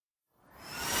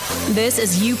This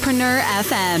is Youpreneur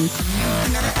FM,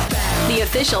 the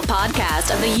official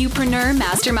podcast of the Youpreneur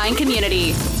Mastermind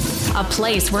community. A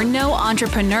place where no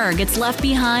entrepreneur gets left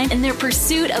behind in their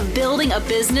pursuit of building a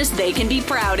business they can be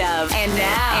proud of.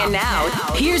 And now,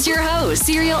 here's your host,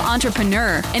 serial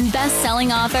entrepreneur and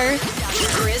best-selling author,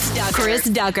 Chris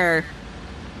Ducker.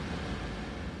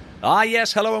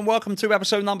 Yes, hello and welcome to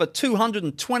episode number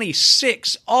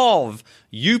 226 of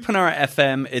Youpreneur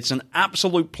FM. It's an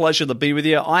absolute pleasure to be with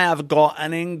you. I have got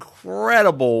an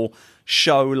incredible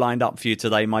show lined up for you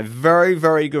today. My very,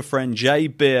 very good friend Jay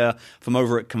Beer from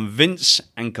over at Convince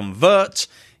and Convert.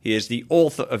 He is the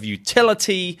author of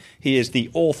Utility. He is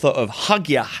the author of Hug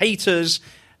Your Haters.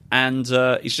 And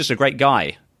he's just a great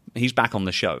guy. He's back on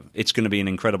the show. It's going to be an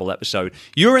incredible episode.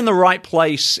 You're in the right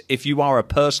place if you are a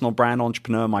personal brand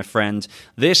entrepreneur, my friend.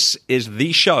 This is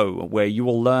the show where you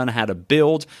will learn how to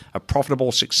build a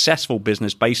profitable, successful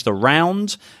business based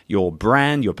around your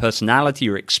brand, your personality,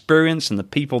 your experience, and the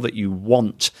people that you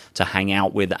want to hang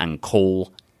out with and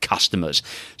call customers.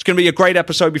 It's going to be a great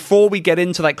episode. Before we get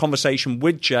into that conversation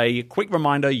with Jay, quick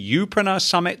reminder,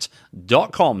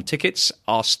 youpreneursummit.com. Tickets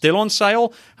are still on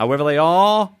sale. However, they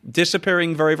are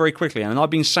disappearing very, very quickly. And I've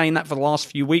been saying that for the last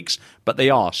few weeks, but they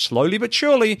are. Slowly but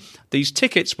surely, these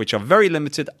tickets, which are very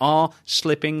limited, are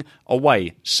slipping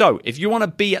away. So if you want to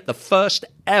be at the first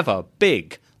ever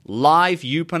big live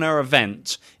Youpreneur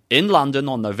event in London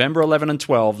on November 11 and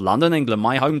 12, London, England,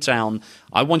 my hometown,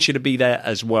 I want you to be there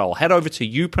as well. Head over to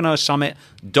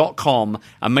youpreneursummit.com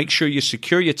and make sure you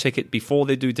secure your ticket before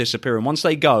they do disappear. And once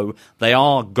they go, they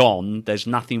are gone. There's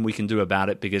nothing we can do about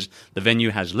it because the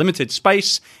venue has limited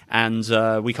space and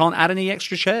we can't add any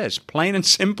extra chairs. Plain and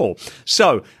simple.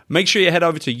 So make sure you head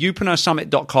over to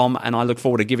youpreneursummit.com and I look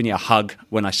forward to giving you a hug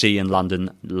when I see you in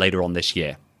London later on this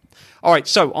year. All right,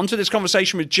 so on to this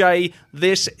conversation with Jay.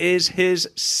 This is his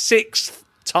 6th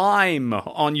time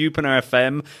on Youpreneur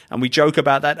FM, and we joke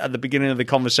about that at the beginning of the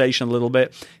conversation a little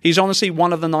bit. He's honestly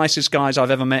one of the nicest guys I've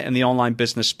ever met in the online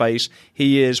business space.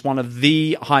 He is one of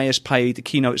the highest paid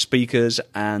keynote speakers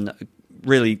and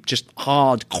really just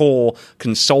hardcore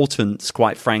consultants,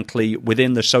 quite frankly,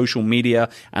 within the social media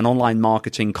and online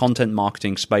marketing, content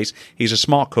marketing space. He's a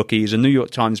smart cookie. He's a New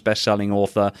York Times best-selling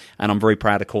author, and I'm very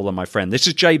proud to call him my friend. This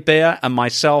is Jay Beer and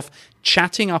myself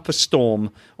chatting up a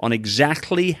storm on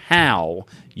exactly how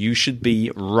you should be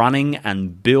running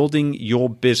and building your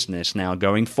business now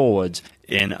going forward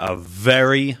in a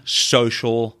very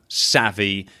social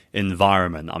savvy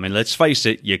environment. I mean, let's face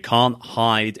it, you can't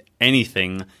hide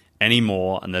anything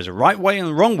anymore, and there's a right way and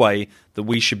a wrong way that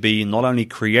we should be not only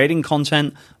creating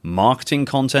content, marketing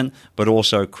content, but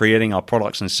also creating our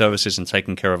products and services and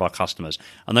taking care of our customers.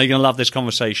 I know you're going to love this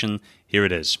conversation. Here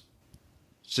it is.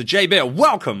 So Jay Beer,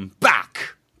 welcome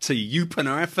back to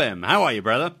Youpreneur FM. How are you,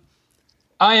 brother?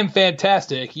 I am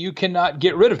fantastic. You cannot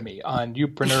get rid of me on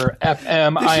Youpreneur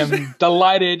FM. I am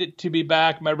delighted to be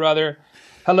back, my brother.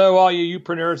 Hello, all you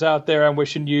Youpreneurs out there. I'm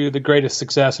wishing you the greatest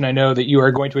success, and I know that you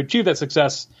are going to achieve that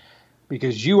success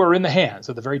because you are in the hands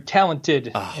of the very talented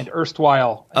and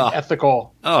erstwhile and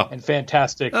ethical and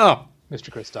fantastic Mr.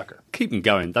 Chris Ducker. Keep them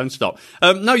going. Don't stop.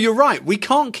 No, you're right. We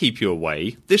can't keep you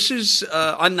away. This is,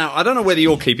 I don't know whether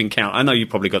you're keeping count. I know you've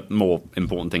probably got more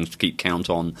important things to keep count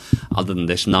on other than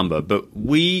this number, but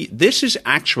this is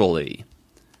actually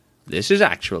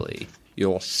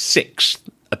your 6th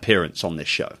appearance on this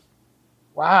show.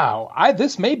 Wow.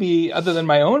 This may be, other than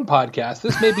my own podcast,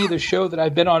 this may be the show that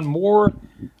I've been on more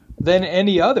than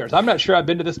any others. I'm not sure I've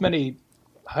been to this many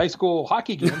high school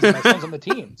hockey games and my son's on the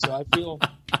team, so I feel...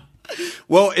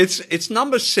 Well, it's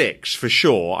number 6 for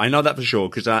sure. I know that for sure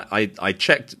because I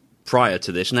checked prior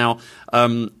to this. Now,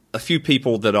 a few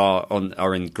people that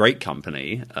are in great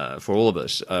company for all of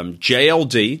us.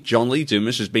 JLD, John Lee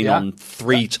Dumas, has been on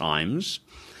 3 times.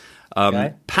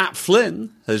 Pat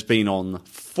Flynn has been on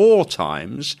 4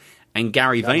 times, and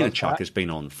Gary Vaynerchuk has been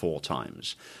on 4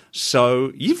 times.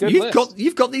 So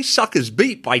you've got these suckers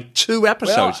beat by 2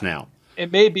 episodes now. It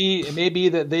may be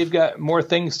that they've got more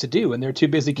things to do and they're too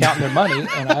busy counting their money,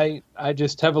 and I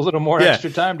just have a little more extra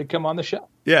time to come on the show.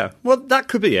 Yeah, well, that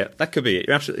could be it.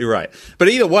 You're absolutely right. But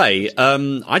either way,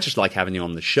 I just like having you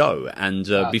on the show. And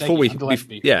before we hit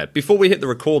the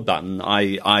record button,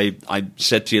 I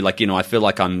said to you, I feel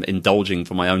like I'm indulging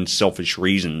for my own selfish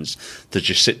reasons to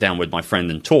just sit down with my friend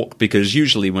and talk, because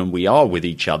usually when we are with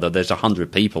each other, there's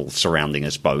 100 people surrounding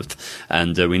us both,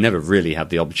 and we never really have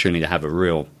the opportunity to have a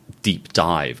real deep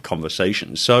dive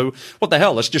conversation. So what the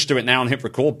hell? Let's just do it now and hit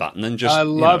record button and just. I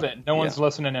love it. No one's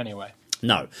listening anyway.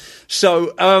 No.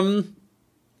 So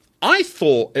I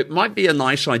thought it might be a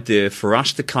nice idea for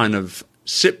us to kind of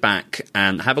sit back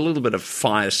and have a little bit of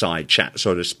fireside chat,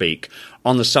 so to speak,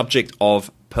 on the subject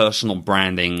of personal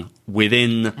branding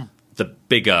within the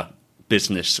bigger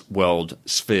business world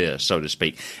sphere, so to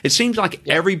speak. It seems like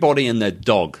everybody and their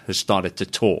dog has started to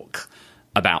talk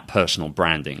about personal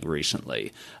branding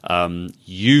recently.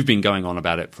 You've been going on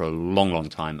about it for a long, long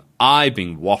time. I've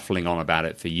been waffling on about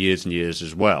it for years and years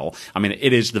as well. I mean,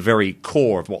 it is the very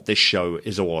core of what this show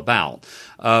is all about.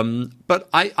 But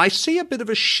I see a bit of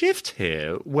a shift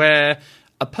here where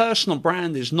a personal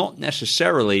brand is not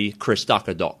necessarily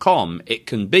chrisducker.com. It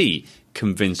can be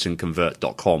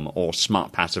convinceandconvert.com or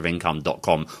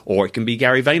smartpassiveincome.com, or it can be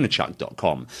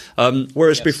garyvaynerchuk.com.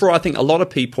 Whereas before, I think a lot of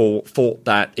people thought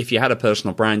that if you had a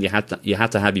personal brand, you had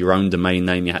to have your own domain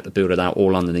name, you had to build it out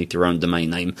all underneath your own domain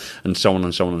name, and so on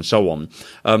and so on and so on.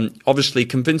 Obviously,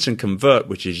 Convince and Convert,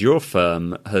 which is your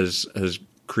firm, has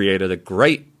created a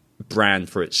great brand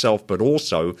for itself, but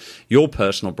also your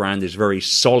personal brand is very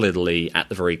solidly at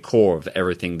the very core of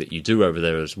everything that you do over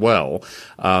there as well.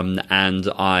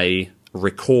 And I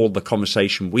recall the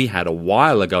conversation we had a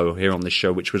while ago here on the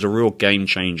show, which was a real game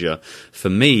changer for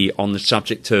me on the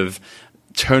subject of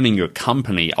turning your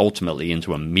company ultimately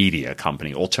into a media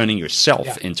company, or turning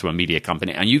yourself into a media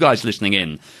company. And you guys listening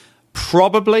in,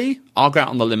 probably, I'll go out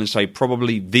on the limb and say,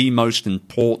 probably the most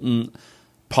important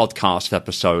podcast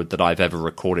episode that I've ever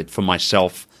recorded for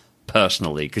myself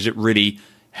personally, because it really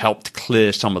helped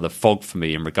clear some of the fog for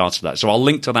me in regards to that. So I'll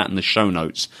link to that in the show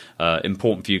notes.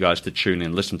 Important for you guys to tune in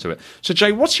and listen to it. So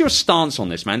Jay, what's your stance on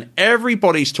this, man?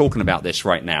 Everybody's talking about this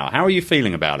right now. How are you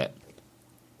feeling about it?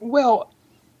 Well,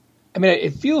 I mean,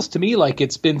 it feels to me like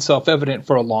it's been self-evident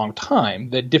for a long time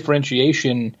that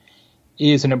differentiation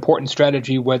is an important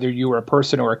strategy, whether you are a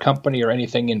person or a company or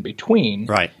anything in between.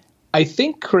 Right. I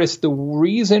think, Chris, the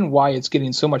reason why it's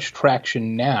getting so much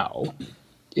traction now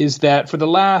is that for the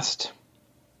last,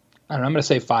 I don't know, I'm going to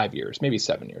say 5 years, maybe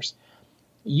 7 years,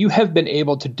 you have been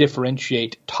able to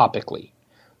differentiate topically.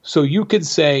 So you could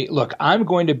say, look, I'm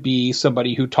going to be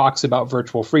somebody who talks about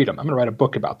virtual freedom. I'm going to write a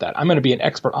book about that. I'm going to be an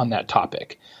expert on that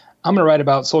topic. I'm going to write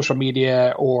about social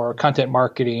media or content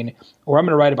marketing, or I'm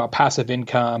going to write about passive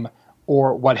income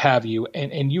or what have you,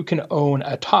 and you can own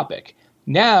a topic.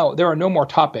 Now, there are no more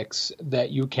topics that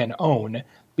you can own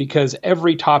because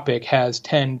every topic has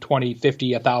 10, 20,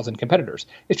 50, 1,000 competitors.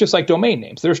 It's just like domain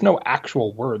names. There's no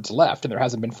actual words left, and there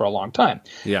hasn't been for a long time.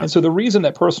 Yeah. And so the reason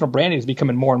that personal branding is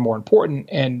becoming more and more important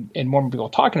and more people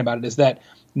are talking about it is that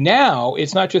now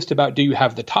it's not just about do you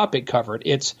have the topic covered,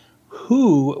 it's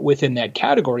who within that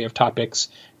category of topics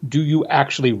do you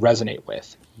actually resonate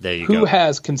with? There you go. Who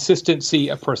has consistency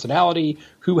of personality?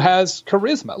 Who has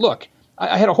charisma? Look,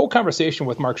 I had a whole conversation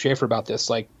with Mark Schaefer about this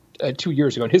like 2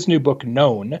 years ago in his new book,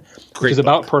 Known, which is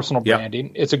about personal branding.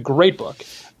 Yep. It's a great book.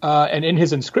 And in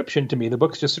his inscription to me, the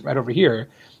book's just right over here,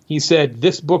 he said,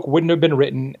 this book wouldn't have been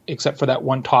written except for that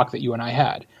one talk that you and I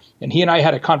had. And he and I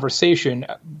had a conversation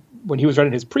when he was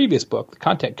writing his previous book, The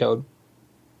Content Code.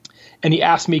 And he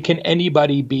asked me, can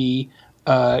anybody be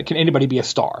a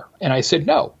star? And I said,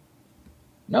 no.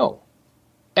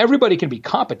 Everybody can be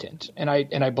competent, and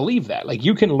I believe that. Like,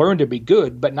 you can learn to be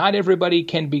good, but not everybody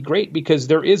can be great because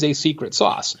there is a secret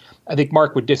sauce. I think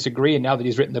Mark would disagree, and now that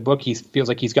he's written the book, he feels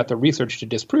like he's got the research to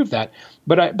disprove that.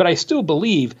 But I still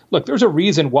believe, look, there's a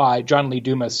reason why John Lee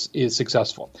Dumas is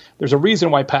successful. There's a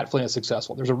reason why Pat Flynn is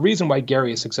successful. There's a reason why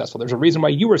Gary is successful. There's a reason why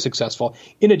you are successful.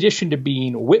 In addition to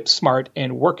being whip smart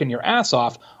and working your ass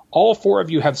off, all four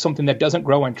of you have something that doesn't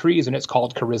grow on trees, and it's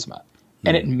called charisma.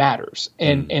 And it matters.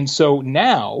 And so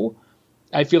now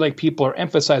I feel like people are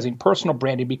emphasizing personal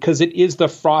branding because it is the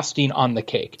frosting on the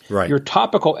cake. Right. Your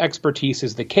topical expertise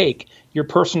is the cake. Your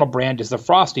personal brand is the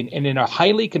frosting. And in a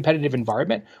highly competitive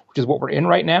environment, which is what we're in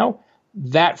right now,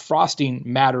 that frosting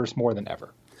matters more than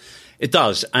ever. It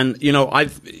does. And,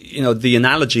 the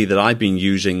analogy that I've been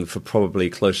using for probably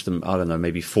close to, I don't know,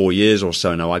 maybe 4 years or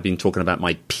so now, I've been talking about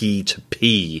my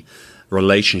P2P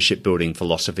relationship building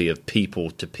philosophy of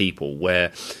people to people,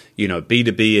 where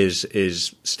B2B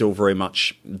is still very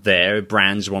much there.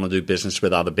 Brands want to do business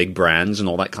with other big brands and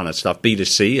all that kind of stuff.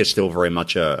 B2C is still very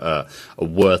much a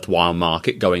worthwhile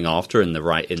market going after in the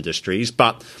right industries.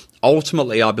 But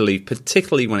ultimately, I believe,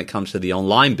 particularly when it comes to the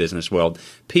online business world,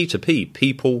 P2P,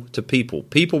 people to people.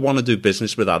 People want to do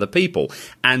business with other people.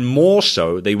 And more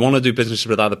so, they want to do business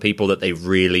with other people that they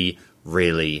really,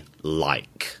 really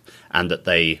like and that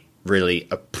they really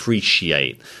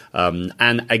appreciate.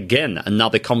 And again,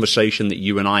 another conversation that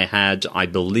you and I had, I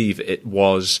believe it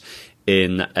was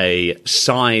in a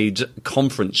side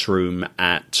conference room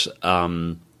at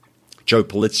Joe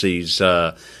Polizzi's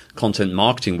content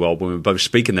marketing world when we were both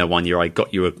speaking there one year. I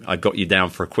got you down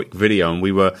for a quick video, and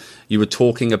you were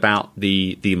talking about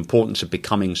the importance of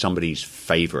becoming somebody's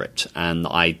favorite, and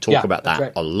I talk about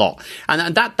that a lot.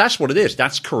 And that's what it is.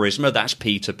 That's charisma. That's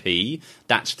P2P.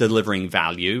 That's delivering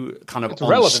value, kind of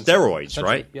on steroids,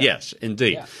 right? Yeah. Yes,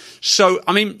 indeed. Yeah. So,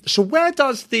 I mean, where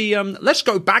does the let's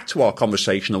go back to our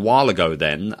conversation a while ago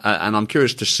then, and I'm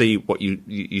curious to see what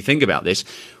you think about this.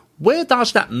 Where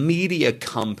does that media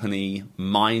company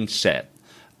mindset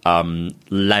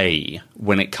lay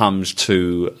when it comes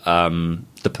to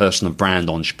the personal brand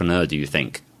entrepreneur, do you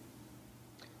think?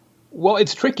 Well,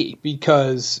 it's tricky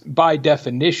because by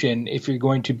definition, if you're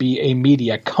going to be a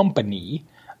media company,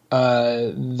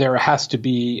 there has to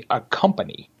be a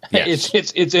company. Yes.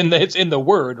 It's in the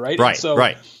word, right? Right. So,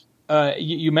 right.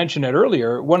 You mentioned it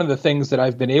earlier. One of the things that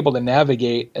I've been able to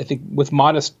navigate, I think, with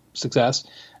modest success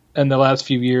in the last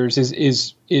few years,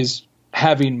 is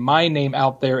having my name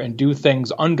out there and do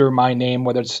things under my name,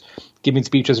 whether it's giving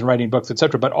speeches and writing books, et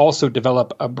cetera, but also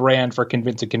develop a brand for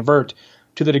Convince and Convert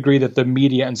to the degree that the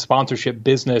media and sponsorship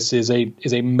business is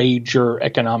a major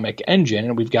economic engine.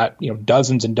 And we've got,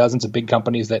 dozens and dozens of big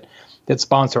companies that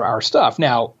sponsor our stuff.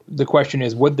 Now, the question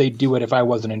is, would they do it if I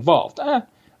wasn't involved?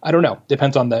 I don't know.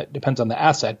 Depends on the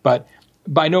asset. But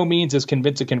by no means is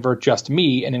Convince and Convert just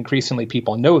me, and increasingly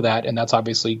people know that, and that's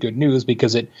obviously good news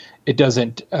because it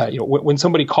doesn't. When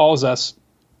somebody calls us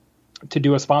to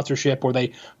do a sponsorship or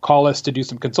they call us to do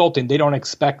some consulting, they don't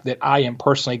expect that I am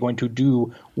personally going to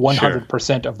do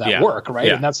 100% of that work, right?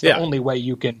 Yeah. And that's the only way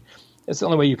you can. That's the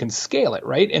only way you can scale it,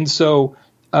 right? And so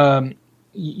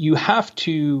you have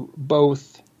to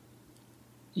both.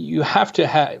 You have to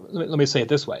have. Let me say it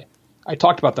this way. I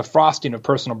talked about the frosting of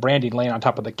personal branding laying on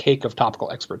top of the cake of topical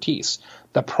expertise.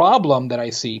 The problem that I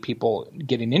see people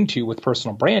getting into with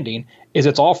personal branding is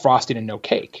it's all frosting and no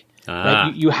cake.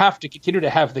 Right? You have to continue to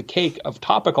have the cake of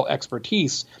topical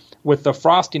expertise with the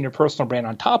frosting of personal brand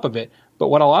on top of it. But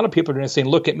what a lot of people are doing is saying,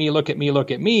 look at me, look at me,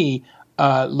 look at me.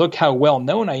 Look how well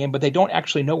known I am. But they don't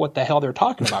actually know what the hell they're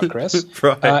talking about, Chris.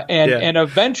 Right. And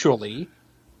eventually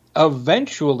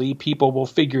people will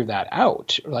figure that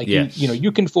out. Like, yes.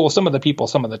 You can fool some of the people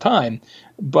some of the time,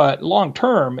 but long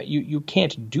term, you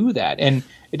can't do that. And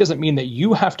it doesn't mean that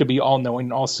you have to be all knowing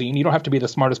and all seeing. You don't have to be the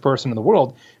smartest person in the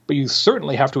world, but you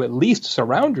certainly have to at least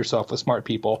surround yourself with smart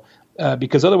people,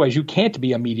 because otherwise you can't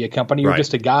be a media company. You're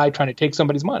just a guy trying to take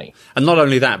somebody's money. And not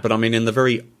only that, but I mean, in the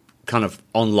very kind of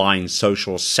online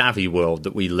social savvy world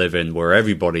that we live in, where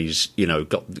everybody's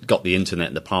got the internet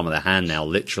in the palm of their hand now,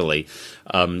 literally,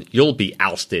 you'll be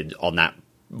ousted on that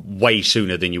way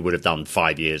sooner than you would have done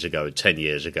 5 years ago, 10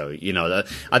 years ago.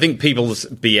 I think people's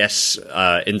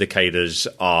BS indicators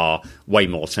are way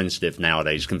more sensitive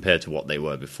nowadays compared to what they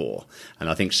were before, and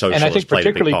I think social has played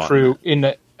a big part. Particularly true in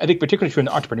the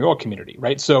entrepreneurial community,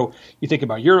 right? So you think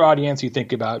about your audience, you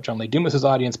think about John Lee Dumas's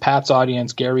audience, Pat's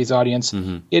audience, Gary's audience.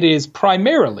 Mm-hmm. It is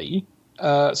primarily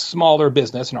smaller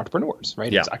business and entrepreneurs,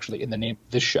 right? Yeah. It's actually in the name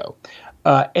of this show.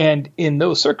 And in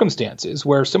those circumstances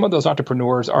where some of those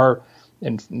entrepreneurs are,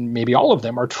 and maybe all of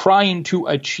them, are trying to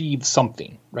achieve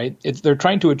something, right? They're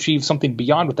trying to achieve something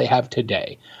beyond what they have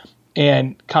today.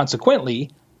 And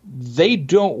consequently, they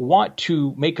don't want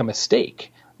to make a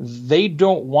mistake. They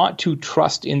don't want to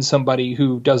trust in somebody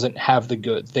who doesn't have the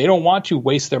goods. They don't want to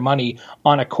waste their money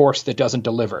on a course that doesn't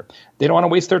deliver. They don't want to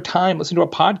waste their time listening to a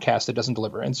podcast that doesn't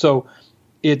deliver. And so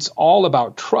it's all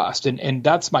about trust. And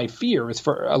that's my fear, is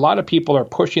for a lot of people are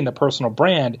pushing the personal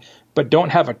brand, but don't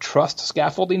have a trust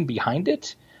scaffolding behind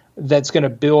it that's going to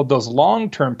build those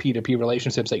long-term P2P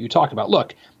relationships that you talk about.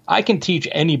 Look, I can teach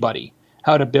anybody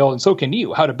how to build, and so can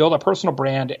you, how to build a personal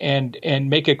brand and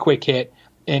make a quick hit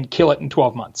and kill it in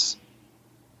 12 months.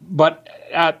 But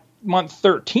at month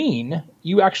 13,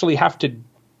 you actually have to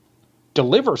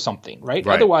deliver something, right?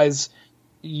 Otherwise,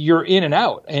 you're in and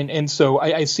out. And so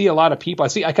I see a lot of people,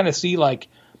 I kind of see like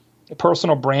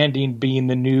personal branding being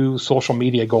the new social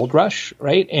media gold rush,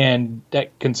 right? And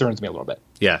that concerns me a little bit.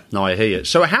 Yeah, no, I hear you.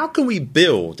 So how can we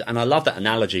build, and I love that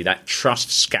analogy, that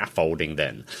trust scaffolding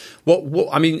then? What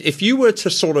I mean, if you were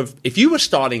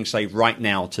starting, say, right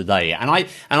now, today, and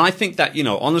I think that,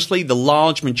 honestly, the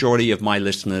large majority of my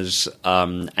listeners,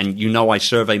 and I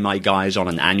survey my guys on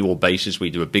an annual basis. We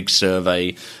do a big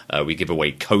survey. We give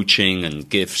away coaching and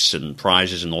gifts and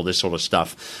prizes and all this sort of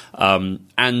stuff.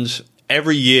 And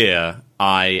every year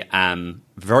I am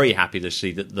very happy to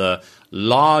see that the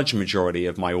large majority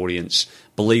of my audience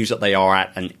believes that they are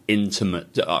at an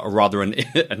intimate,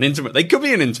 an intimate, they could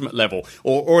be an intimate level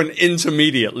or an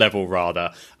intermediate level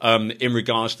rather, in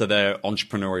regards to their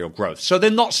entrepreneurial growth. So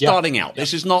they're not starting out.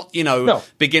 This is not,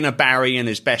 beginner Barry and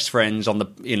his best friends on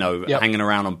the, hanging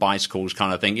around on bicycles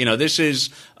kind of thing. This is,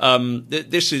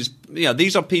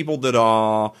 these are people that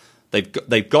are, they've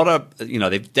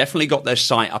definitely got their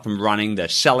site up and running. They're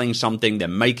selling something. They're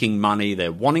making money.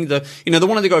 They're wanting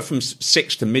to go from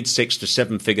 6 to mid 6 to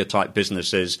 7 figure type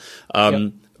businesses.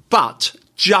 But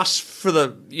just for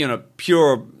the,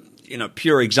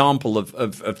 pure example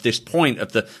of this point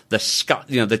of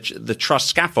the trust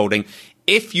scaffolding.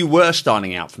 If you were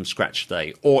starting out from scratch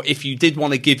today, or if you did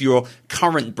want to give your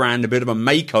current brand a bit of a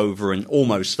makeover and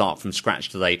almost start from scratch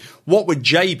today, what would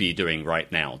Jay be doing right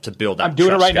now to build that? I'm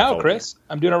doing it right now, Chris.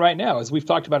 I'm doing it right now. As we've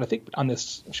talked about, I think, on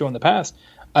this show in the past,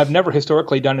 I've never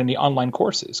historically done any online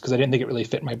courses because I didn't think it really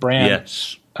fit my brand.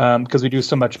 Yes. Because we do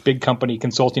so much big company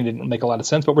consulting, it didn't make a lot of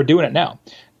sense, but we're doing it now.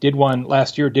 Did one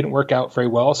last year, didn't work out very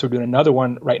well, so we're doing another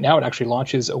one right now. It actually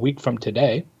launches a week from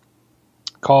today,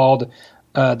 called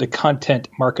the Content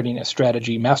Marketing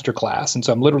Strategy Masterclass. And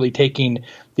so I'm literally taking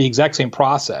the exact same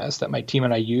process that my team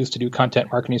and I use to do content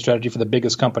marketing strategy for the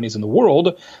biggest companies in the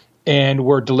world, and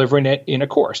we're delivering it in a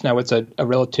course. Now, it's a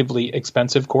relatively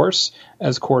expensive course,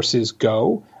 as courses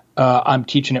go. I'm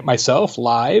teaching it myself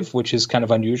live, which is kind of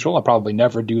unusual. I'll probably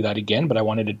never do that again, but I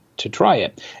wanted to try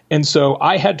it. And so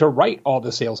I had to write all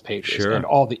the sales pages and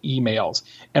all the emails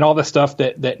and all the stuff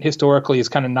that historically is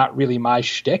kind of not really my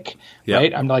shtick,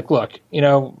 right? I'm like, look,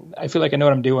 I feel like I know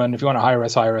what I'm doing. If you want to hire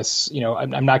us, hire us.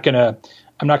 I'm not gonna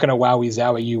wowie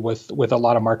zowie you with a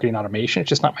lot of marketing automation. It's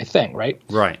just not my thing, right?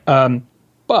 Right.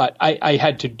 But I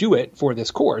had to do it for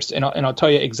this course, and I'll tell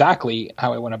you exactly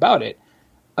how I went about it.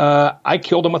 I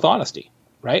killed them with honesty,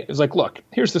 right? It was like, look,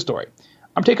 here's the story.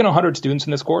 I'm taking 100 students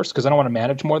in this course because I don't want to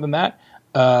manage more than that.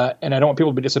 And I don't want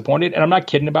people to be disappointed. And I'm not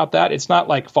kidding about that. It's not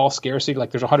like false scarcity,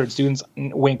 like there's 100 students,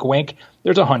 wink, wink.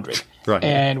 There's 100. Right.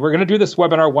 And we're going to do this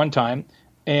webinar one time.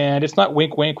 And it's not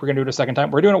wink, wink. We're going to do it a second time.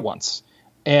 We're doing it once.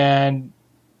 And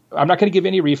I'm not going to give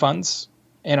any refunds.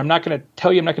 And I'm not going to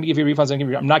tell you I'm not going to give you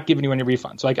refunds. I'm not giving you any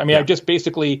refunds. I just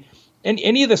basically,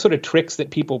 any of the sort of tricks that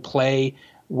people play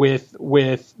with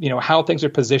how things are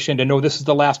positioned and no, this is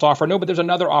the last offer. No, but there's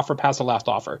another offer past the last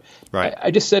offer. Right. I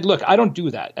just said, look, I don't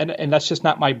do that. And that's just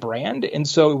not my brand. And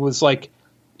so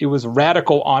it was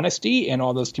radical honesty in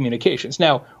all those communications.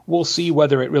 Now we'll see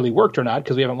whether it really worked or not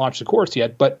because we haven't launched the course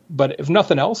yet. But if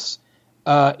nothing else,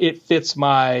 it fits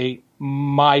my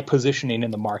positioning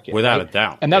in the market. Without a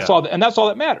doubt. And that's all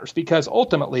that matters because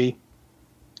ultimately,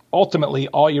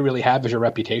 all you really have is your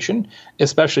reputation,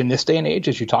 especially in this day and age,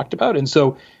 as you talked about. And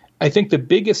so I think the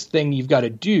biggest thing you've got to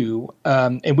do,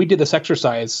 and we did this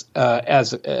exercise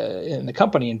in the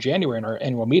company in January in our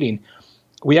annual meeting,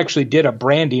 we actually did a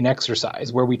branding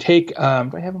exercise where we take do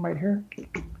I have them right here?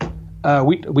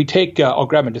 We take I'll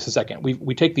grab them in just a second.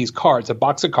 We take these cards, a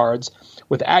box of cards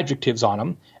with adjectives on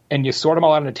them, and you sort them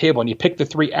all out on a table, and you pick the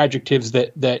 3 adjectives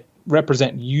that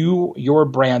represent your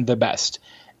brand the best.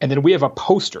 And then we have a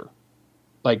poster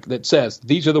that says,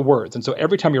 these are the words. And so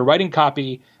every time you're writing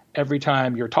copy, every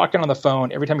time you're talking on the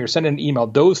phone, every time you're sending an email,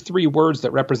 those 3 words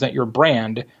that represent your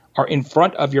brand are in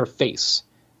front of your face.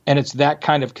 And it's that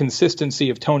kind of consistency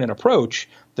of tone and approach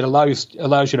that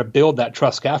allows you to build that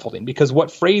trust scaffolding. Because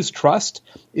what frays trust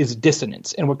is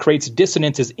dissonance. And what creates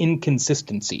dissonance is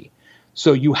inconsistency.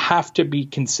 So you have to be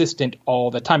consistent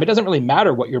all the time. It doesn't really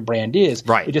matter what your brand is.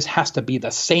 Right. It just has to be the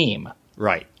same.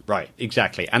 Right,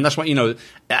 exactly. And that's what,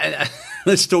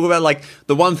 let's talk about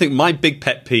the one thing, my big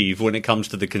pet peeve when it comes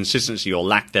to the consistency or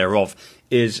lack thereof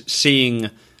is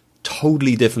seeing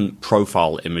totally different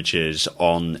profile images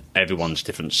on everyone's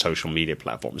different social media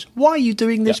platforms. Why are you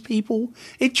doing this, people?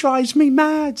 It drives me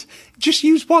mad. Just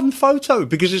use one photo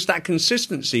because it's that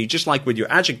consistency, just like with your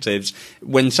adjectives.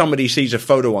 When somebody sees a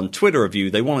photo on Twitter of you,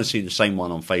 they want to see the same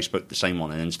one on Facebook, the same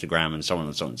one on Instagram, and so on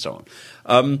and so on and so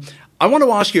on. I want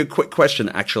to ask you a quick question,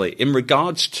 actually, in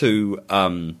regards to,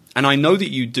 and I know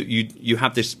that you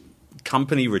have this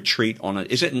company retreat on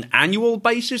it. Is it an annual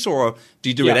basis or do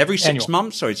you do it every 6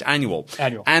 months? So it's annual.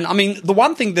 Annual. And I mean, the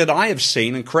one thing that I have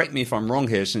seen, and correct me if I'm wrong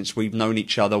here, since we've known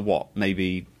each other,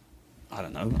 maybe, I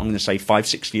don't know, I'm going to say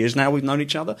 5-6 years now we've known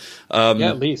each other.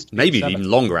 At least. Maybe 7. even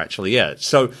longer, actually, yeah.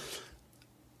 So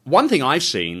one thing I've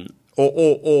seen,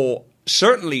 or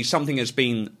certainly something has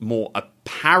been more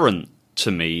apparent to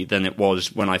me than it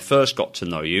was when I first got to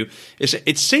know you, is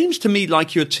it seems to me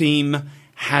like your team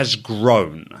has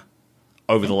grown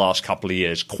over the last couple of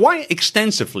years, quite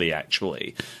extensively,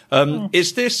 actually.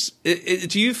 Is this?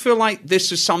 Do you feel like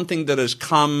this is something that has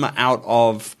come out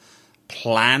of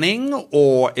planning,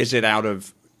 or is it out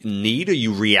of need? Are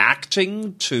you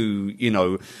reacting to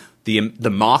the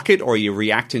market, or are you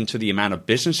reacting to the amount of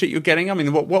business that you're getting? I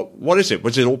mean, what is it?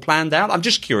 Was it all planned out? I'm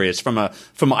just curious from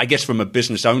a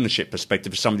business ownership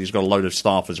perspective, as somebody who's got a load of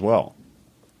staff as well.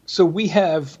 So we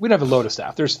don't have a load of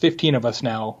staff. There's 15 of us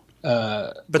now.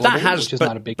 But globally, that has, which is but,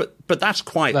 not a big. but that's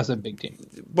quite. That's a big team.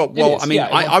 Well, I mean, yeah,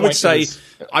 I would say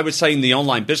in the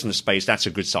online business space, that's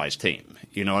a good sized team.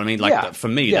 You know what I mean? Like for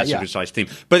me, that's a good sized team.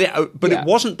 But it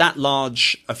wasn't that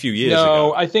large a few years ago.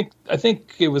 No, I think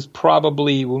it was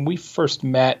probably when we first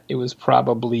met. It was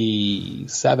probably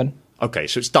 7. Okay,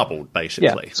 so it's doubled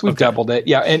basically. Yeah, so we've doubled it.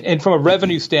 Yeah, and from a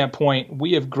revenue standpoint,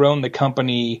 we have grown the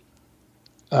company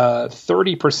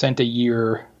 30% a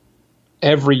year.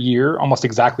 Every year, almost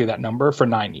exactly that number for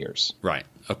 9 years. Right.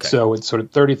 Okay. So it's sort of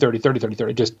 30, 30, 30, 30,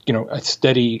 30, just, a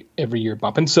steady every year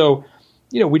bump. And so,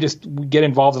 we get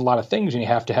involved in a lot of things, and you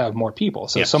have to have more people.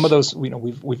 So some of those,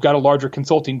 we've got a larger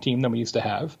consulting team than we used to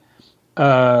have.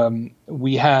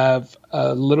 We have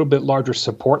a little bit larger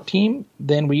support team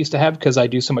than we used to have because I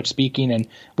do so much speaking, and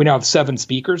we now have 7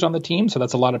 speakers on the team. So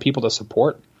that's a lot of people to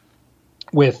support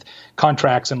with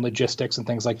contracts and logistics and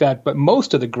things like that. But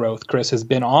most of the growth, Chris, has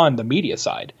been on the media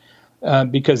side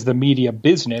because the media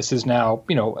business is now,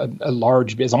 a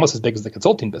large, is almost as big as the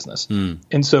consulting business.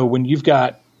 And so when you've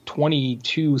got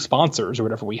 22 sponsors or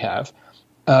whatever we have,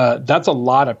 that's a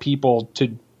lot of people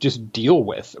to just deal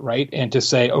with, right? And to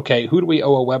say, okay, who do we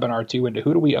owe a webinar to, and to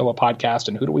who do we owe a podcast,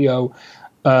 and who do we owe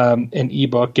an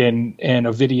ebook and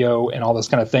a video and all those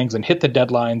kind of things, and hit the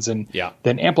deadlines, and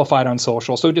then amplify it on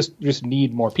social. So just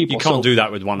need more people. You can't do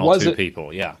that with one or two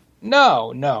people. Yeah.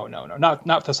 No.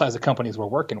 Not the size of companies we're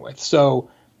working with. So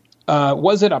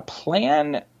was it a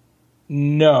plan?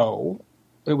 No,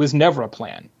 it was never a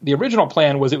plan. The original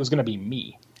plan was it was going to be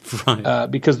me. Right.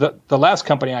 Because the last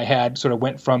company I had sort of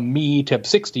went from me to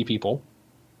 60 people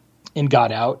and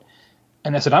got out.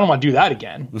 And I said, I don't want to do that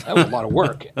again. That was a lot of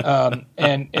work.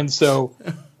 And so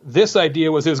this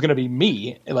idea was it was going to be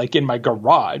me, like in my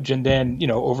garage. And then,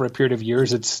 over a period of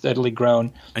years, it's steadily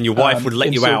grown. And your wife would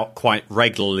let you out quite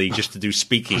regularly just to do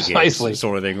speaking gigs,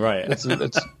 sort of thing, right? It's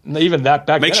even that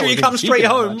back Make then. Sure you come straight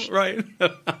home, right?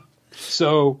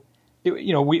 So,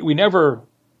 we never,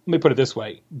 let me put it this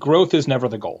way, growth is never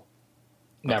the goal.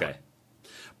 Never. Okay.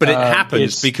 But it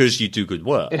happens because you do good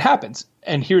work. It happens.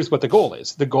 And here's what the goal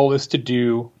is. The goal is to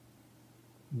do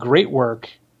great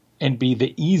work and be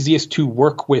the easiest to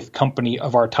work with company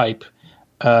of our type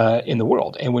in the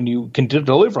world. And when you can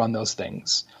deliver on those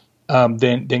things,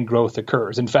 then growth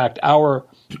occurs. In fact,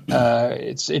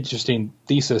 it's interesting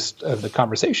thesis of the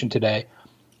conversation today.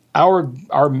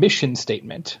 Our mission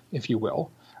statement, if you will,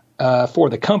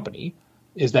 for the company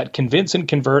is that Convince and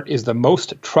Convert is the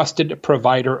most trusted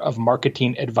provider of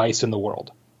marketing advice in the world.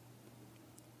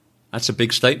 That's a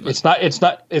big statement.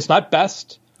 It's not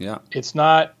best. Yeah. It's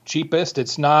not cheapest.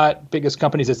 It's not biggest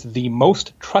companies. It's the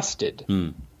most trusted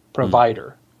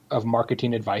provider of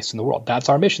marketing advice in the world. That's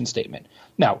our mission statement.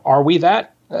 Now, are we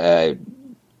that? I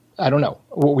don't know.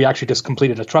 We actually just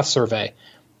completed a trust survey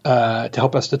to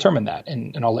help us determine that,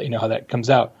 and I'll let you know how that comes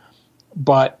out.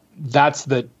 But that's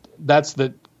the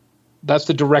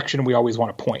direction we always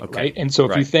want to point, right? And so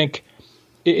if you think,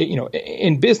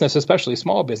 in business, especially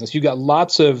small business, you got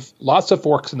lots of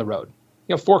forks in the road.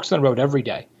 You have forks in the road every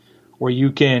day where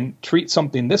you can treat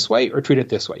something this way or treat it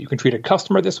this way. You can treat a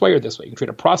customer this way or this way. You can treat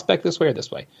a prospect this way or this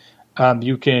way.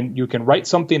 You can write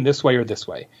something this way or this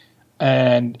way.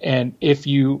 And if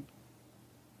you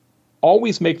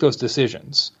always make those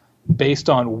decisions based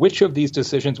on which of these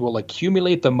decisions will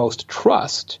accumulate the most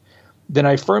trust, then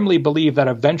I firmly believe that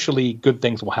eventually good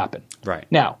things will happen. Right.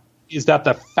 Now, is that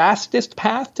the fastest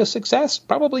path to success?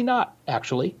 Probably not,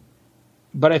 actually.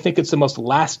 But I think it's the most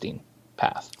lasting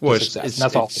path to success.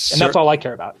 And that's all I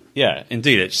care about. Yeah,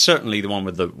 indeed. It's certainly the one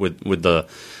with the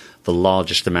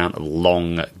largest amount of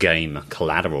long game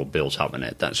collateral built up in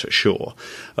it, that's for sure.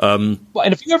 Well,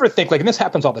 and if you ever think, and this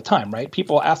happens all the time, right?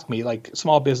 People ask me,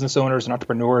 small business owners and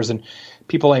entrepreneurs and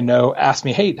people I know ask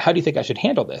me, hey, how do you think I should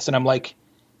handle this? And I'm like,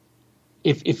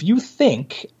 if you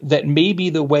think that maybe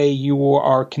the way you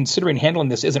are considering handling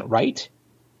this isn't right,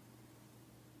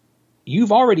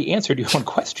 you've already answered your own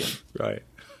question. Right.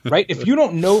 Right? If you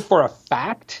don't know for a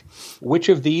fact which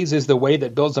of these is the way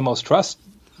that builds the most trust,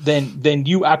 then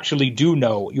you actually do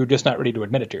know. You're just not ready to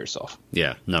admit it to yourself.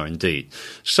 Yeah, no, indeed.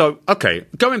 So, okay,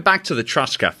 going back to the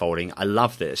trust scaffolding, I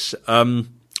love this.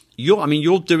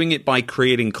 you're doing it by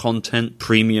creating content,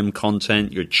 premium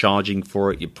content. You're charging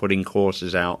for it. You're putting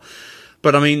courses out.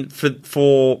 But I mean,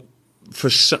 for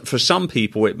some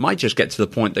people, it might just get to the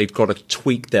point they've got to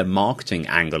tweak their marketing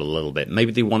angle a little bit.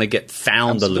 Maybe they want to get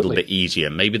found a little bit easier.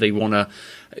 Maybe they want to,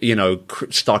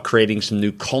 start creating some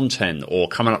new content or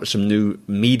coming up with some new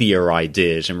media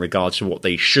ideas in regards to what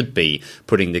they should be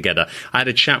putting together. I had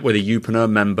a chat with a Youpreneur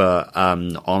member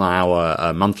on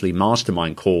our monthly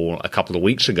mastermind call a couple of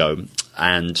weeks ago,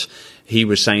 and he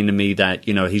was saying to me that,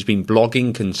 he's been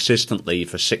blogging consistently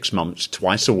for 6 months,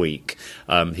 twice a week.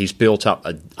 He's built up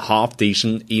a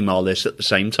half-decent email list at the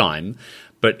same time,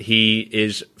 but he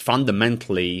is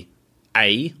fundamentally,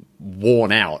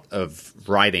 worn out of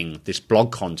writing this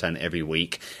blog content every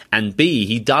week, and B,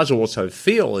 he does also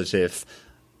feel as if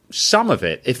some of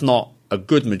it, if not a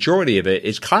good majority of it,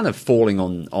 is kind of falling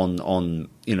on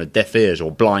deaf ears or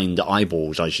blind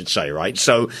eyeballs, I should say, right?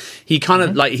 So he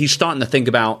kind of he's starting to think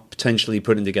about potentially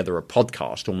putting together a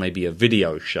podcast or maybe a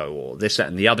video show or this, that,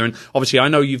 and the other. And obviously, I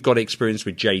know you've got experience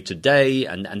with Jay Today,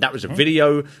 and that was a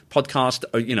video podcast,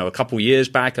 a couple of years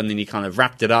back, and then you kind of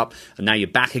wrapped it up, and now you're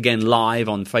back again live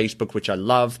on Facebook, which I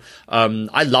love.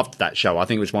 I loved that show. I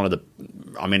think it was one of the.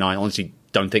 I mean, I honestly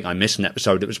don't think I missed an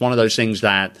episode. It was one of those things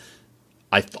that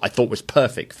I thought was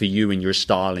perfect for you and your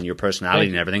style and your personality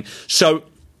and everything. So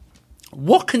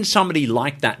what can somebody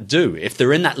like that do if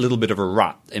they're in that little bit of a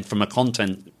rut and from a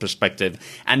content perspective,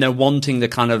 and they're wanting to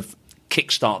kind of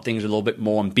kickstart things a little bit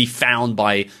more and be found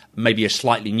by maybe a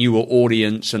slightly newer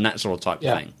audience and that sort of type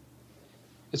of thing?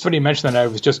 It's funny you mentioned that. I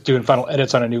was just doing final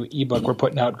edits on a new ebook we're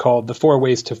putting out called The 4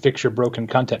 Ways to Fix Your Broken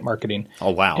Content Marketing.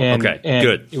 Oh, wow. And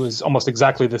good. It was almost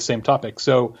exactly the same topic.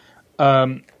 So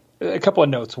a couple of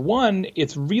notes. One,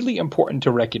 it's really important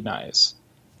to recognize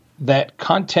that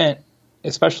content,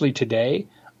 especially today,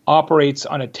 operates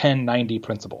on a 10-90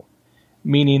 principle,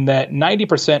 meaning that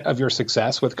 90% of your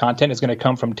success with content is going to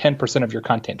come from 10% of your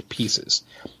content pieces.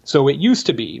 So it used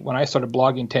to be, when I started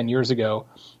blogging 10 years ago,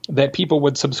 that people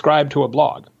would subscribe to a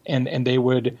blog and they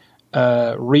would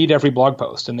read every blog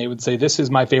post, and they would say, this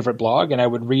is my favorite blog, and I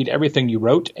would read everything you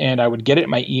wrote, and I would get it in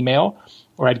my email,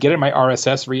 or I'd get it in my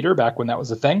RSS reader back when that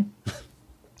was a thing,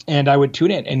 and I would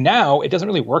tune in. And now it doesn't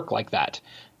really work like that.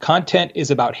 Content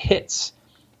is about hits,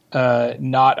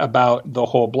 not about the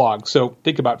whole blog. So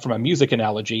think about, from a music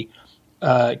analogy,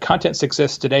 content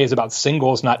success today is about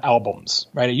singles, not albums,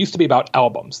 right? It used to be about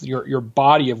albums, your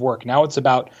body of work. Now it's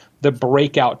about the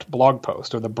breakout blog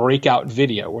post or the breakout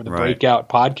video or the breakout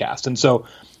podcast. And so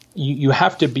you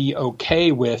have to be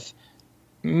okay with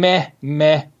meh,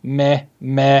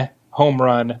 home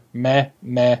run, meh,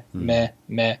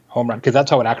 home run, because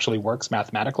that's how it actually works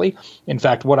mathematically. In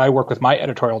fact, what I work with my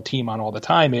editorial team on all the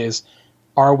time is,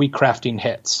 are we crafting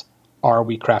hits? Are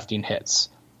we crafting hits?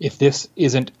 If this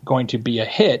isn't going to be a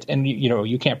hit, and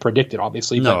you can't predict it,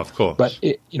 obviously. No, of course. But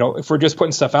if we're just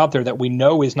putting stuff out there that we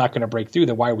know is not going to break through,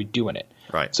 then why are we doing it?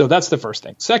 Right. So that's the first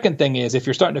thing. Second thing is, if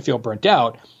you're starting to feel burnt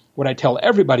out, what I tell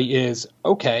everybody is,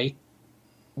 okay,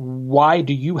 why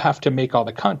do you have to make all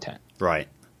the content? Right.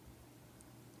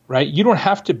 Right? You don't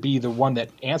have to be the one that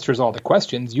answers all the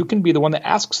questions. You can be the one that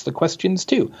asks the questions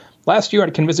too. Last year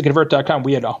at ConvinceAndConvert.com,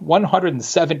 we had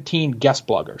 117 guest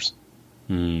bloggers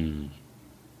on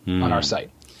our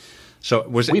site. So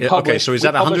was it okay? So is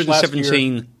that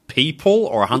 117 people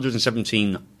or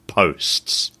 117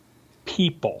 posts?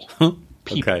 People.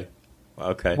 Okay.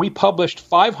 We published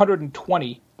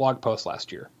 520 blog posts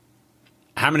last year.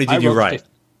 How many did you write? 50.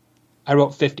 I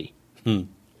wrote 50.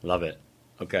 Love it.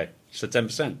 Okay, so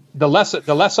 10%. The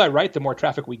less I write, the more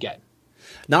traffic we get.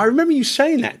 Now I remember you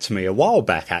saying that to me a while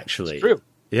back. Actually, it's true.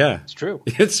 Yeah, it's true.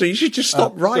 So you should just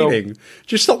stop writing.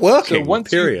 Just stop working. So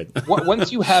period.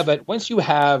 Once you have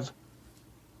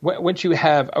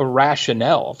a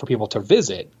rationale for people to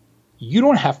visit, you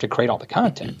don't have to create all the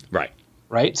content. Right.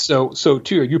 Right. So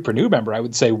to your Youpreneur member, I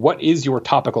would say, what is your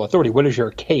topical authority? What is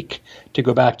your cake? To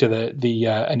go back to the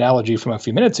analogy from a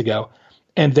few minutes ago,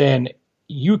 and then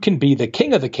you can be the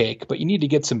king of the cake, but you need to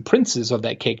get some princes of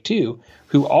that cake too,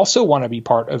 who also want to be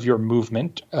part of your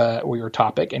movement or your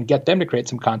topic, and get them to create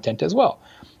some content as well.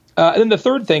 And then the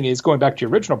third thing is, going back to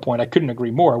your original point, I couldn't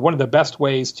agree more. One of the best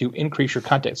ways to increase your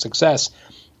content success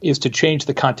is to change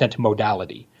the content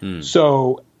modality.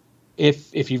 So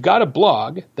if you've got a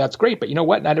blog, that's great, but you know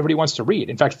what? Not everybody wants to read.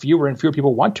 In fact, fewer and fewer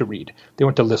people want to read. They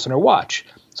want to listen or watch.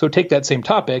 So take that same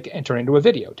topic and turn it into a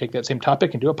video. Take that same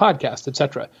topic and do a podcast,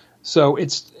 etc. So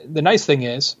the nice thing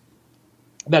is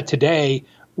that today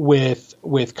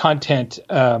with content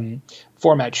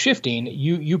format shifting,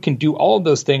 you can do all of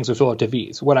those things with relative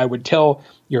ease. What I would tell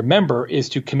your member is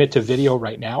to commit to video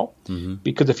right now,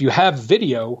 because if you have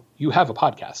video, you have a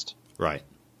podcast. Right.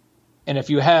 And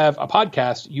if you have a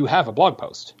podcast, you have a blog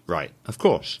post. Right. Of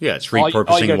course. Yeah, it's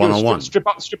repurposing one-on-one.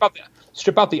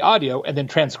 Strip out the audio and then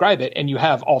transcribe it, and you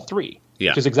have all three,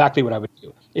 which is exactly what I would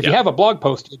do. If you have a blog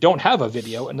post, you don't have a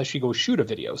video unless you go shoot a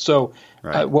video. So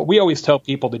what we always tell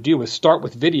people to do is start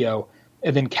with video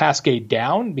and then cascade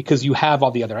down, because you have all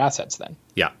the other assets then.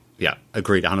 Yeah,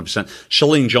 agreed, 100%.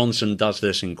 Chalene Johnson does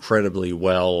this incredibly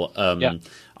well.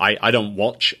 I don't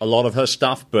watch a lot of her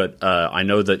stuff, but I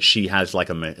know that she has like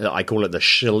I call it the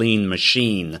Chalene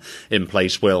machine in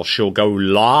place, where she'll go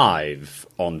live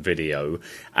on video,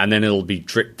 and then it'll be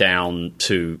dripped down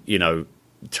to,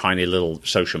 tiny little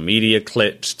social media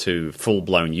clips, to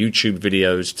full-blown YouTube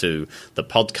videos, to the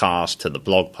podcast, to the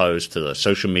blog post, to the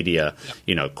social media,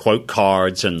 quote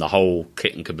cards, and the whole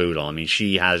kit and caboodle. I mean,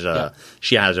 she has a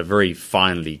very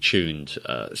finely tuned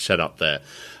setup there.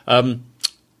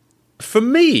 For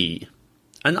me,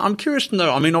 and I'm curious to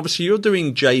know, I mean, obviously you're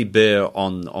doing Jay Beer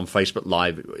on Facebook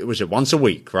Live. Was it once a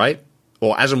week, right?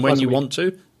 Or as and when you want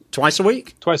to? Twice a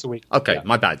week? Twice a week. Okay,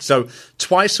 my bad. So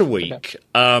twice a week.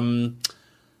 Okay.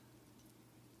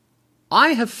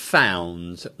 I have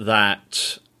found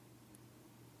that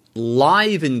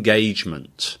live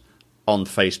engagement on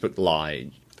Facebook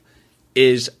Live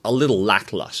is a little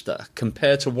lackluster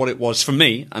compared to what it was for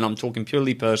me, and I'm talking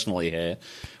purely personally here,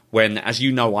 when, as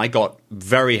you know, I got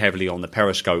very heavily on the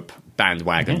Periscope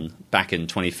bandwagon back in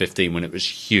 2015 when it was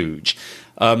huge.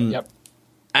 And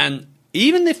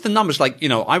even if the numbers,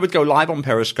 I would go live on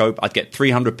Periscope, I'd get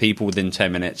 300 people within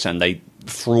 10 minutes, and they,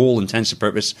 for all intents and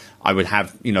purposes, I would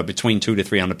have, between 200 to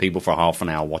 300 people for half an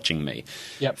hour watching me.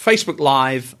 Facebook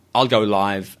Live, I'll go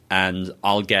live, and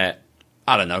I'll get,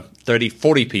 30,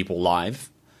 40 people live.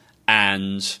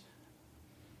 And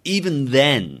even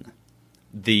then,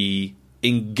 the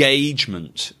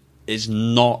engagement is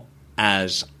not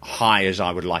as high as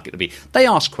I would like it to be. They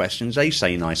ask questions, they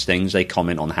say nice things, they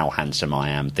comment on how handsome I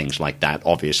am, things like that,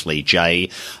 obviously, Jay.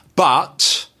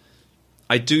 But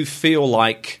I do feel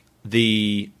like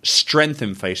the strength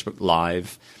in Facebook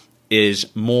Live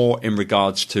is more in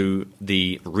regards to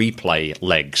the replay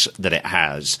legs that it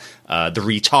has, the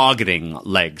retargeting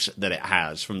legs that it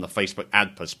has from the Facebook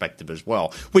ad perspective as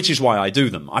well, which is why I do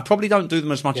them. I probably don't do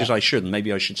them as much as I should, and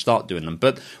maybe I should start doing them.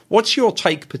 But what's your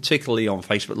take particularly on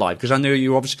Facebook Live? Because I know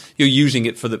you're using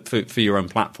it for your own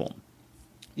platform.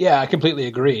 Yeah, I completely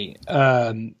agree.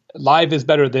 Live is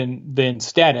better than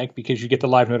static because you get the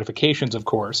live notifications, of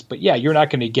course. But yeah, you're not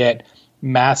going to get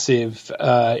massive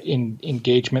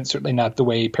engagement, certainly not the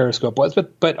way Periscope was.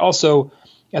 But also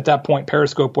at that point,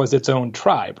 Periscope was its own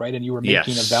tribe, right? And you were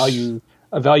making a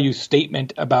value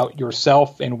statement about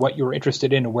yourself and what you were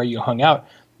interested in and where you hung out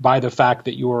by the fact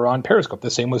that you were on Periscope.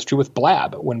 The same was true with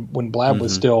Blab when Blab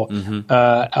was still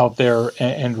out there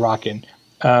and rocking.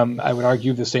 I would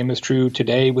argue the same is true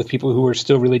today with people who are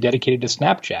still really dedicated to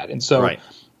Snapchat. And so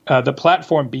the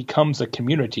platform becomes a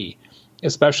community,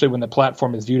 especially when the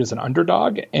platform is viewed as an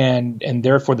underdog. And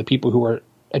therefore, the people who are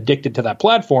addicted to that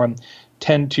platform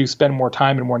tend to spend more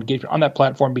time and more engagement on that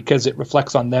platform because it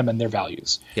reflects on them and their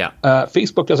values.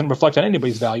 Facebook doesn't reflect on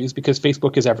anybody's values because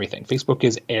Facebook is everything. Facebook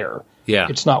is air.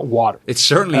 It's not water. It's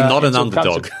certainly not an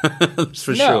underdog. That's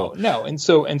for sure. No. And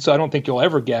so I don't think you'll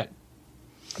ever get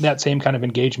that same kind of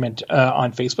engagement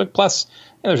on Facebook. Plus,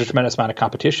 there's a tremendous amount of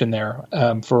competition there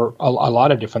for a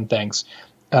lot of different things.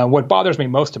 What bothers me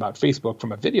most about Facebook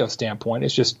from a video standpoint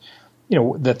is just,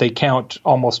 that they count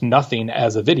almost nothing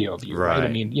as a video view. Right? I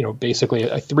mean, basically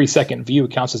a 3-second view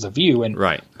counts as a view, and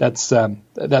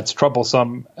that's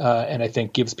troublesome, and I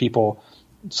think gives people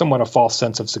somewhat a false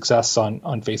sense of success on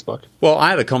Facebook. Well, I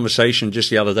had a conversation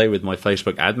just the other day with my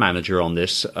Facebook ad manager on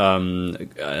this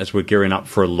as we're gearing up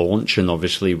for a launch, and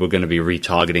obviously we're going to be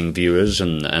retargeting viewers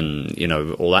and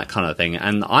all that kind of thing.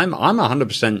 And I'm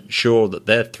 100% sure that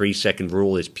their 3-second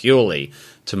rule is purely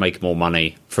to make more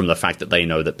money from the fact that they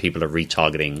know that people are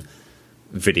retargeting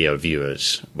video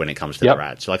viewers when it comes to their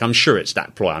ads. Like, I'm sure it's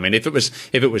that ploy. I mean, if it was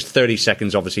 30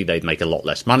 seconds, obviously they'd make a lot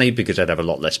less money because they'd have a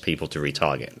lot less people to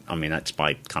retarget. I mean, that's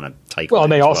my kind of take. Well,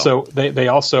 on and they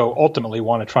also ultimately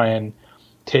want to try and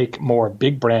take more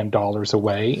big brand dollars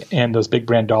away, and those big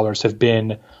brand dollars have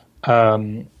been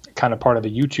kind of part of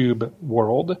the YouTube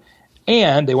world,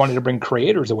 and they wanted to bring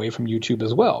creators away from YouTube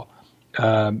as well.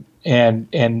 And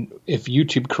if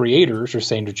YouTube creators are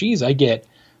saying, geez, I get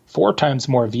 4 times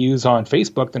more views on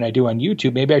Facebook than I do on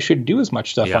YouTube. Maybe I shouldn't do as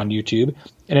much stuff on YouTube.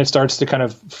 And it starts to kind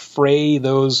of fray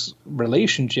those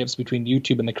relationships between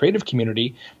YouTube and the creative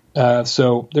community.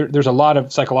 So there's a lot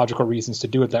of psychological reasons to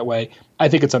do it that way. I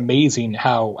think it's amazing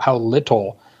how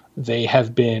little they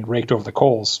have been raked over the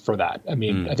coals for that. I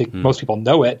mean, I think most people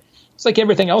know it. It's like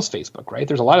everything else Facebook, right?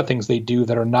 There's a lot of things they do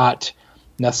that are not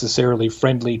necessarily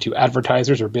friendly to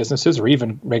advertisers or businesses or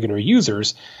even regular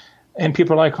users. And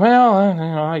people are like, well,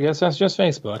 I guess that's just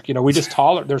Facebook. We just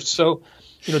tolerate. They're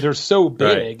so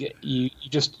big. Right.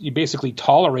 You basically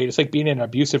tolerate. It's like being in an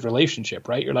abusive relationship,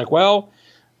 right? You're like, well,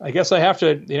 I guess I have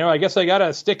to, I guess I got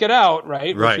to stick it out,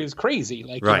 right? Which is crazy.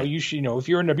 Like, you should, if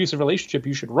you're in an abusive relationship,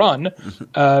 you should run.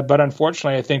 But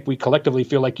unfortunately, I think we collectively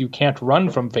feel like you can't run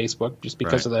from Facebook just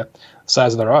because of the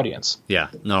size of their audience.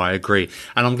 Yeah, no, I agree.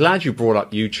 And I'm glad you brought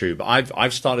up YouTube.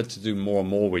 I've started to do more and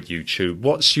more with YouTube.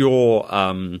 What's your,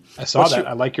 I saw that.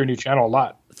 I like your new channel a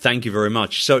lot. Thank you very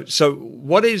much. So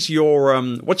what is your,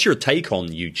 what's your take on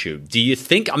YouTube? Do you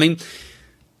think,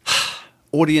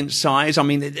 audience size,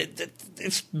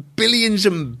 it's billions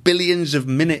and billions of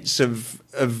minutes of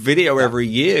video every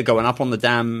year going up on the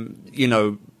damn,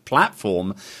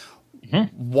 platform.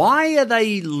 Why are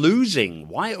they losing?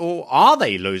 Or are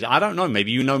they losing? I don't know.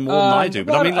 Maybe you know more than I do.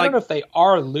 But I don't know if they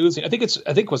are losing. I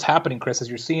think what's happening, Chris, is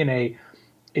you're seeing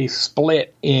a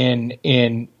split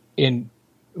in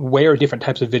where different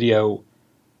types of video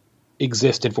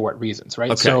exist and for what reasons, right?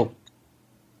 Okay. So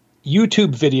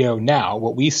YouTube video now,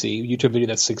 what we see, YouTube video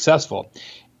that's successful,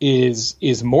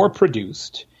 is more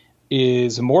produced,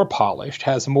 is more polished,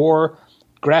 has more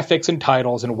graphics and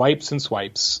titles and wipes and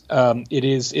swipes. It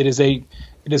is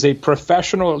a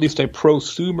professional, at least a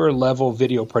prosumer level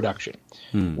video production,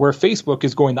 where Facebook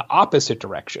is going the opposite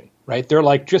direction, right? They're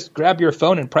like, just grab your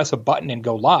phone and press a button and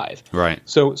go live. Right.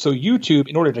 So YouTube,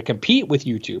 in order to compete with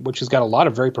YouTube, which has got a lot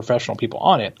of very professional people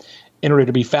on it, in order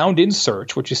to be found in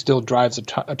search, which still drives a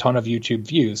ton of YouTube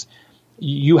views,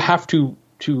 you have to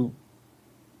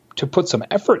put some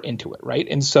effort into it, right?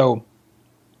 And so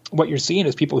what you're seeing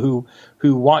is people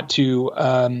who want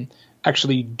to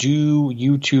actually do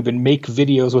YouTube and make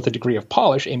videos with a degree of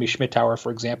polish, Amy Schmittauer,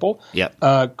 for example,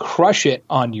 crush it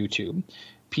on YouTube.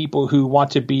 People who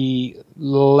want to be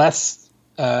less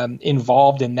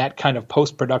involved in that kind of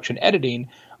post-production editing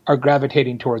are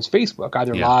gravitating towards Facebook,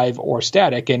 either live or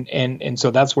static. And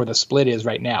so that's where the split is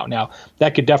right now. Now,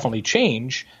 that could definitely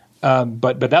change,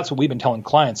 but that's what we've been telling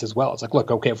clients as well. It's like, look,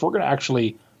 okay, if we're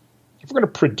going to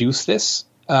produce this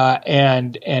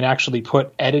and actually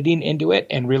put editing into it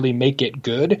and really make it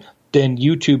good, then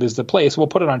YouTube is the place. We'll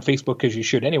put it on Facebook because you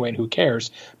should anyway, and who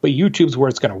cares? But YouTube's where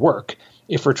it's going to work.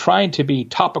 If we're trying to be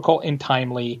topical and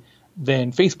timely,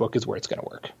 then Facebook is where it's going to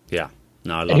work. Yeah.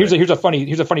 No, I love and here's a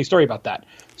funny story about that.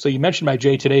 So you mentioned my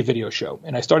Jay Today video show,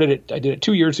 and I did it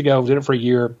 2 years ago, did it for a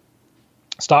year,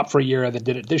 stopped for a year, and then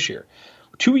did it this year.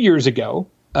 2 years ago,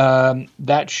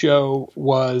 that show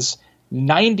was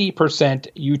 90%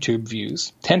 YouTube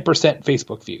views, 10%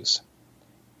 Facebook views.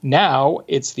 Now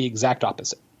it's the exact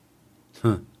opposite.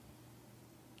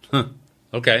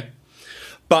 Okay.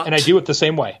 And I do it the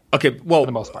same way. Okay, well, for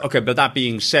the most part. Okay, but that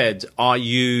being said, are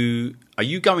you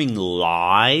going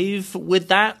live with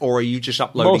that, or are you just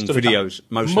uploading videos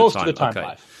most of the time? Okay.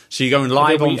 Live. So you're going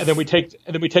live and then we take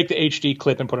the HD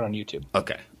clip and put it on YouTube.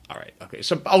 Okay. All right. Okay.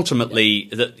 So ultimately,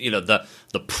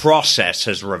 the process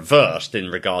has reversed in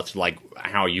regards to like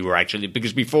how you were actually,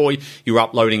 because before you were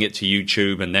uploading it to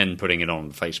YouTube and then putting it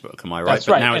on Facebook. Am I right? That's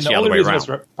right. Now and it's the other way around.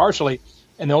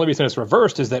 And the only reason it's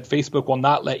reversed is that Facebook will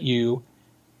not let you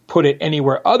put it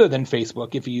anywhere other than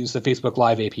Facebook if you use the Facebook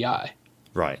Live API.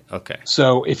 Right. Okay.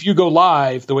 So if you go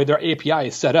live, the way their API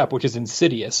is set up, which is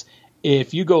insidious,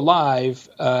 if you go live,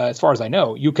 as far as I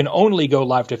know, you can only go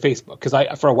live to Facebook.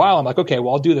 Because for a while I'm like, okay,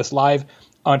 well, I'll do this live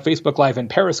on Facebook Live and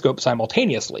Periscope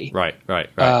simultaneously. Right.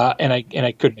 And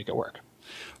I couldn't make it work.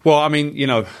 Well, I mean,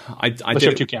 I did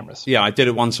have 2 cameras. Yeah, I did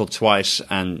it once or twice,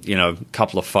 and a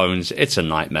couple of phones. It's a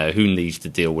nightmare. Who needs to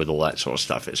deal with all that sort of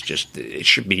stuff? It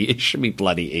should be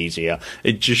bloody easier.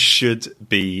 It just should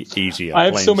be easier. I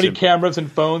have so many cameras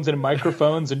and phones and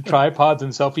microphones and tripods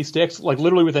and selfie sticks, like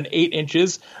literally within 8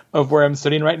 inches of where I'm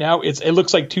sitting right now. It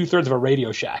looks like 2/3 of a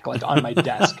Radio Shack, like on my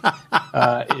desk.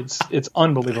 It's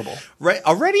unbelievable.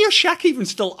 Are Radio Shack even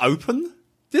still open?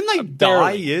 Didn't they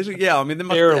die years ago? Yeah, I mean, they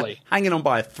must be hanging on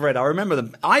by a thread. I remember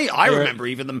them. I remember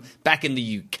even them back in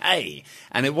the UK,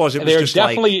 and it was they're just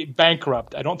definitely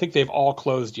bankrupt. I don't think they've all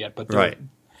closed yet, but they're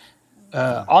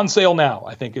on sale now,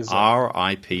 I think is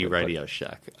R.I.P. Radio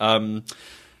Shack.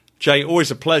 Jay, always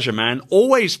a pleasure, man.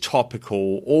 Always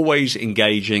topical, always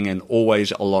engaging, and always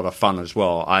a lot of fun as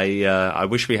well. I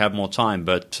wish we had more time,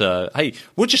 but hey,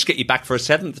 we'll just get you back for a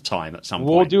seventh time at some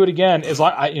point. We'll do it again. It's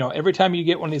like every time you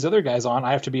get one of these other guys on,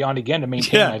 I have to be on again to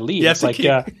maintain my lead. It's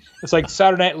like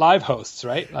Saturday Night Live hosts,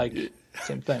 right? Like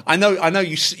same thing. I know.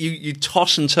 You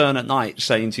toss and turn at night,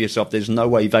 saying to yourself, "There's no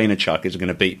way Vaynerchuk is going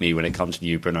to beat me when it comes to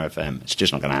Youpreneur FM. It's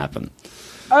just not going to happen."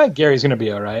 I think Gary's going to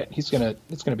be all right. It's going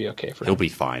to be okay for him. He'll be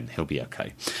fine. He'll be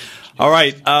okay. All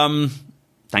right.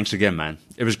 Thanks again, man.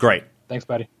 It was great. Thanks,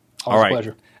 buddy. All right. A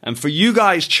pleasure. And for you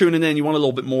guys tuning in, you want a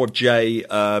little bit more of Jay,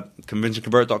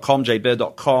 convinceandconvert.com,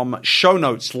 jaybeard.com, show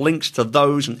notes, links to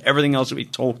those and everything else that we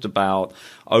talked about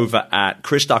over at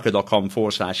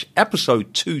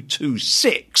chrisducker.com/episode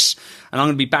 226. And I'm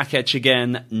going to be back at you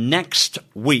again next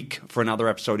week for another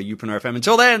episode of Youpreneur FM.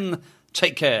 Until then,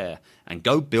 take care and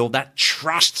go build that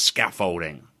trust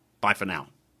scaffolding. Bye for now.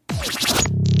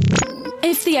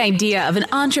 It's the idea of an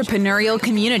entrepreneurial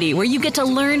community where you get to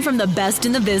learn from the best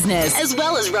in the business, as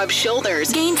well as rub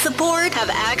shoulders, gain support, have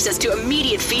access to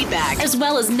immediate feedback, as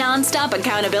well as nonstop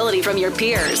accountability from your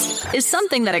peers, is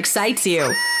something that excites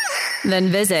you. Then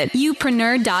visit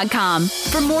youpreneur.com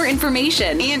for more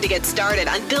information and to get started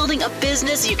on building a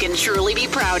business you can truly be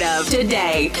proud of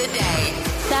today.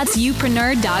 That's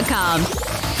youpreneur.com.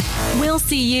 We'll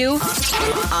see you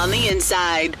on the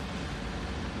inside.